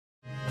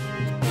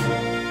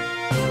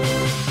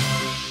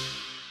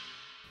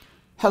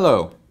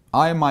Hello,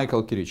 I'm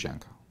Michael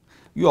Kirichenko.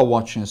 You are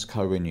watching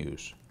SkyWay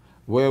News,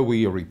 where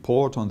we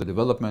report on the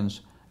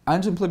developments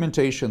and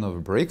implementation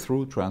of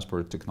breakthrough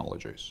transport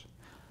technologies.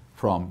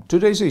 From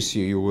today's issue,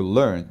 you will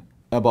learn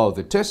about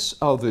the tests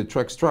of the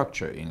track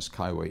structure in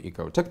SkyWay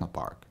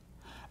EcoTechnoPark,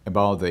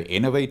 about the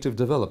innovative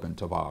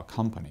development of our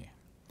company,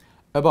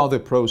 about the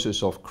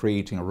process of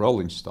creating a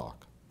rolling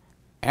stock,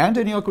 and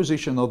a new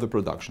acquisition of the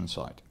production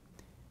site.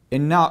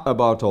 And now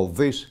about all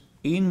this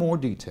in more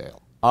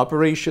detail.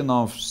 Operation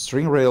of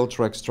string rail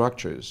track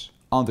structures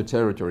on the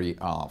territory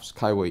of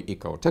SkyWay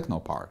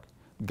EcoTechnoPark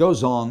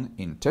goes on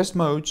in test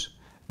modes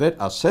that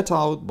are set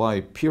out by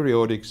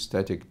periodic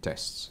static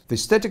tests. The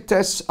static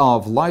tests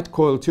of light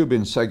coil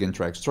tubing sagging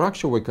track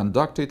structure were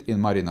conducted in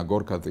Marina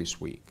Gorka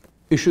this week.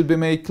 It should be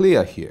made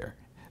clear here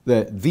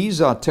that these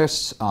are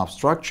tests of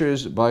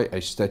structures by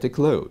a static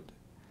load,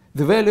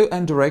 the value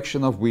and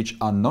direction of which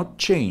are not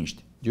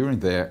changed during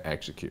their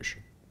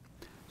execution.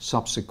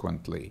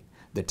 Subsequently,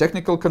 the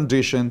technical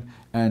condition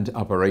and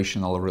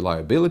operational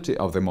reliability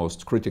of the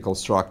most critical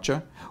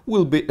structure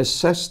will be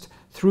assessed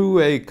through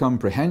a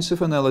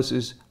comprehensive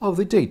analysis of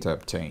the data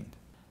obtained.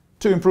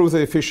 To improve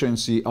the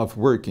efficiency of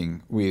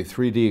working with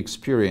 3D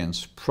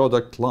Experience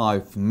product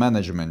life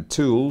management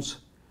tools,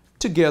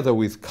 together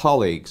with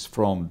colleagues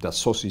from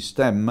Dassault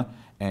Systèmes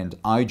and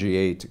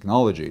IGA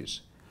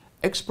Technologies,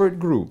 expert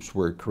groups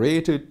were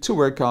created to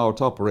work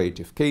out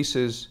operative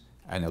cases,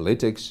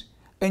 analytics,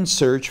 and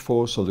search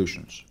for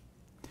solutions.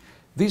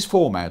 This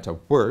format of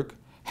work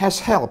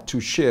has helped to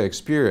share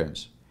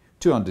experience,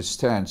 to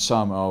understand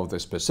some of the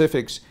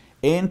specifics,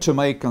 and to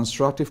make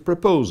constructive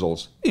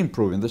proposals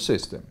improving the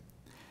system.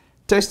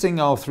 Testing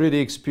of 3D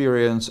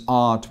Experience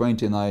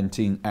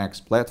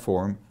R2019X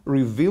platform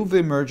revealed the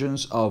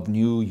emergence of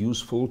new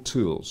useful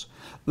tools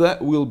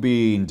that will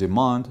be in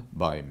demand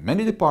by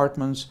many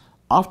departments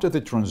after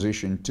the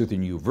transition to the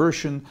new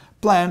version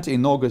planned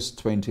in August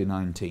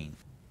 2019.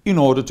 In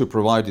order to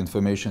provide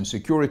information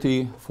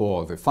security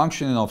for the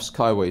functioning of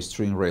SkyWay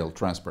string rail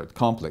transport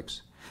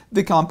complex,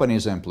 the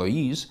company's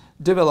employees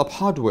develop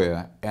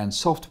hardware and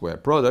software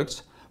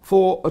products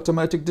for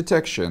automatic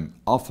detection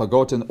of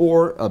forgotten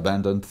or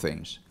abandoned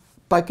things,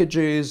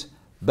 packages,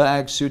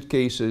 bags,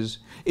 suitcases,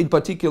 in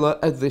particular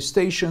at the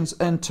stations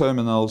and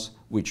terminals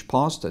which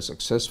passed a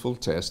successful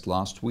test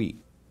last week.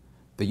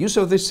 The use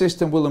of this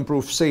system will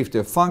improve safety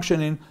of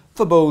functioning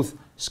for both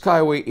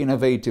SkyWay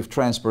innovative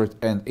transport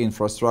and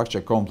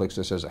infrastructure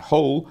complexes as a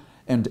whole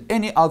and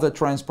any other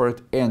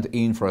transport and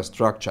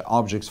infrastructure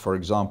objects, for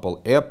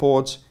example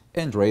airports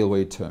and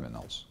railway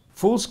terminals.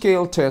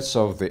 Full-scale tests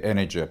of the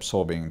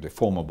energy-absorbing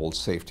deformable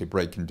safety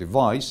braking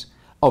device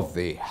of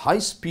the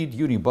high-speed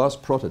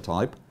unibus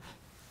prototype,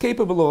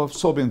 capable of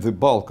absorbing the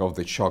bulk of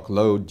the shock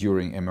load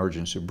during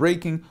emergency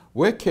braking,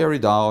 were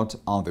carried out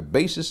on the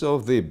basis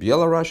of the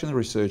Belarusian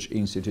Research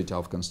Institute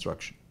of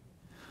Construction.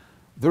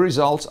 The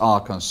results are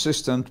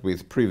consistent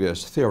with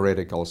previous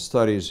theoretical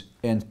studies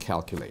and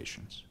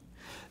calculations.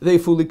 They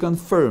fully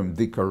confirm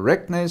the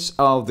correctness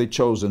of the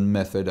chosen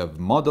method of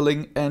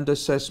modeling and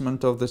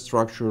assessment of the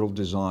structural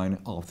design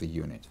of the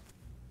unit.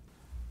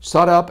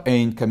 Startup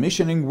and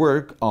commissioning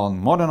work on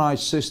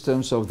modernized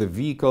systems of the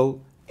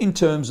vehicle in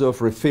terms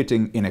of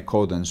refitting in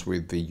accordance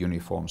with the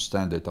Uniform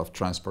Standard of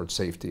Transport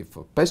Safety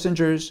for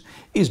Passengers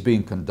is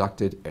being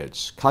conducted at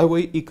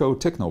SkyWay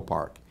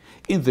EcoTechnoPark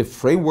in the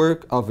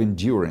framework of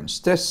endurance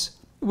tests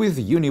with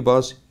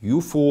Unibus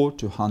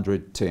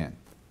U4-210.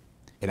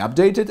 An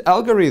updated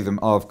algorithm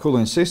of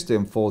cooling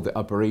system for the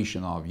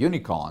operation of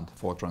Unicont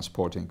for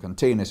transporting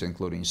containers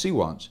including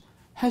C1s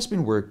has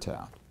been worked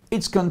out.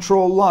 Its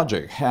control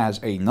logic has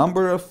a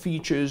number of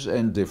features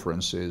and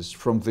differences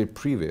from the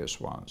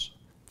previous ones.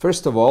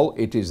 First of all,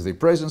 it is the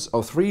presence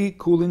of 3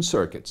 cooling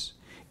circuits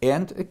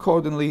and,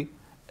 accordingly,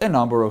 a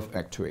number of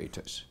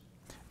actuators.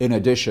 In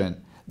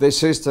addition, the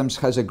system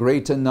has a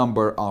greater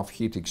number of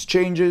heat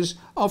exchangers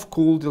of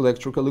cooled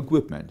electrical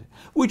equipment,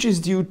 which is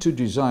due to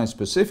design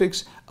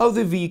specifics of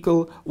the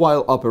vehicle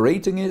while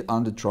operating it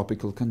under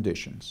tropical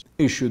conditions.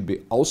 It should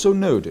be also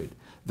noted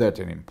that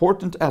an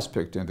important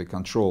aspect in the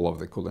control of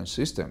the cooling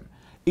system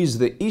is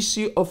the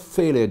issue of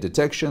failure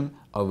detection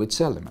of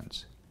its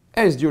elements,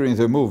 as during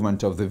the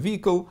movement of the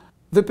vehicle,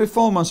 the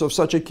performance of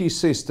such a key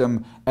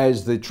system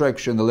as the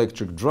traction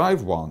electric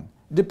drive one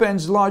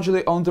depends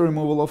largely on the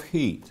removal of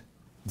heat.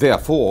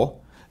 Therefore,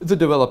 the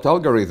developed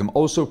algorithm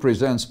also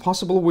presents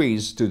possible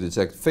ways to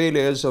detect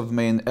failures of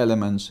main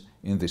elements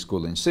in this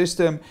cooling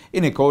system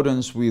in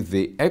accordance with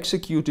the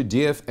executed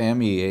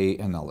DFMEA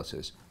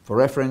analysis. For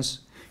reference,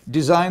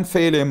 design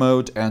failure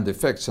mode and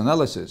effects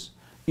analysis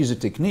is a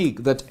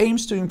technique that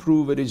aims to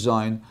improve a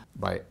design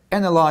by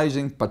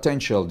analyzing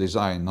potential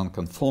design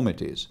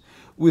nonconformities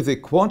with a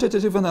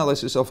quantitative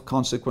analysis of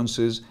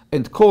consequences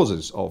and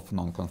causes of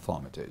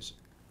nonconformities.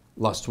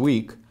 Last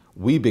week,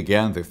 we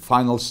began the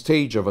final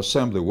stage of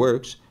assembly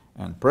works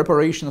and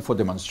preparation for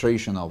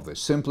demonstration of the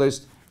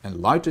simplest and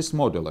lightest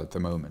model at the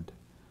moment.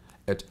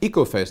 At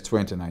EcoFest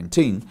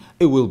 2019,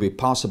 it will be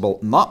possible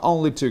not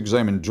only to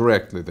examine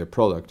directly the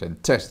product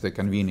and test the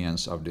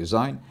convenience of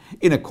design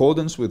in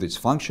accordance with its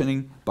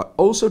functioning, but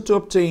also to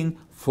obtain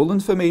full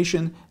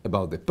information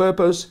about the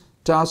purpose,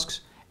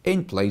 tasks,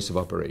 and place of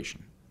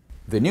operation.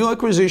 The new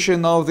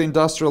acquisition of the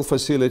industrial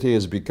facility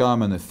has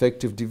become an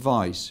effective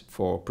device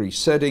for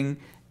presetting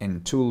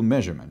and tool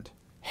measurement,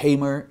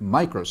 Hammer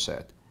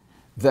Microset,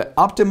 that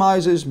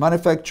optimizes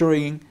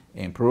manufacturing,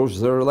 improves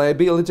the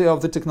reliability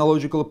of the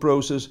technological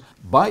process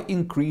by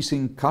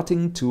increasing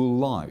cutting tool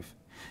life,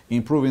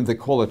 improving the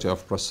quality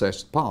of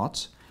processed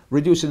parts,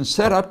 reducing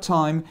setup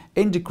time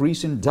and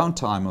decreasing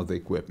downtime of the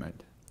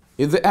equipment.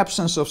 In the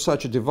absence of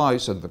such a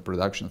device at the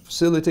production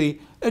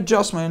facility,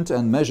 adjustment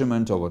and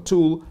measurement of a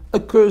tool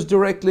occurs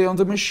directly on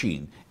the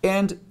machine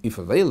and, if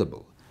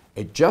available,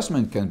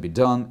 adjustment can be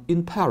done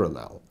in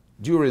parallel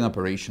during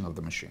operation of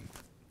the machine.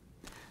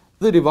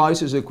 The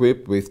device is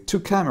equipped with 2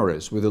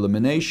 cameras with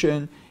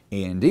illumination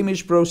and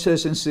image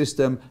processing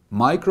system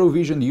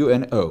Microvision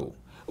UNO,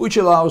 which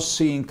allows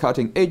seeing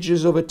cutting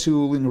edges of a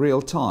tool in real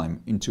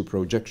time in 2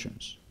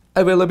 projections.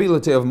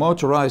 Availability of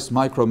motorized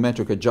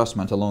micrometric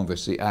adjustment along the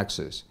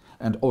Z-axis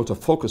and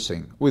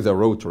autofocusing with a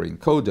rotary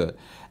encoder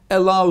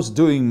allows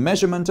doing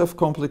measurement of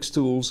complex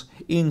tools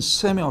in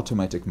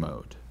semi-automatic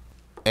mode.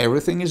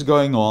 Everything is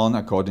going on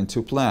according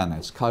to plan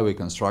at SkyWay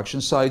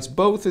construction sites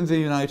both in the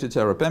United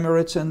Arab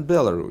Emirates and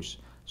Belarus,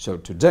 so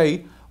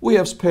today we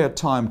have spared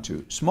time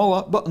to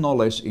smaller but no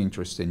less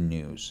interesting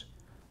news,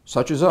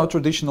 such as our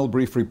traditional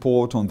brief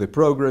report on the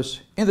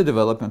progress in the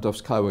development of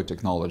SkyWay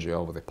technology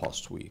over the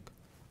past week.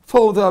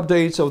 Follow the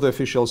updates of the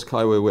official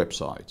SkyWay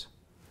website.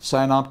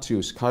 Sign up to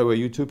SkyWay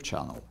YouTube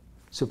channel.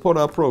 Support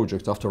our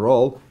project. After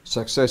all,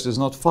 success is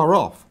not far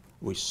off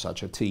with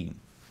such a team.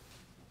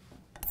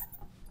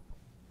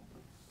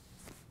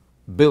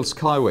 Build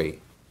SkyWay.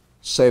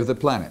 Save the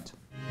planet.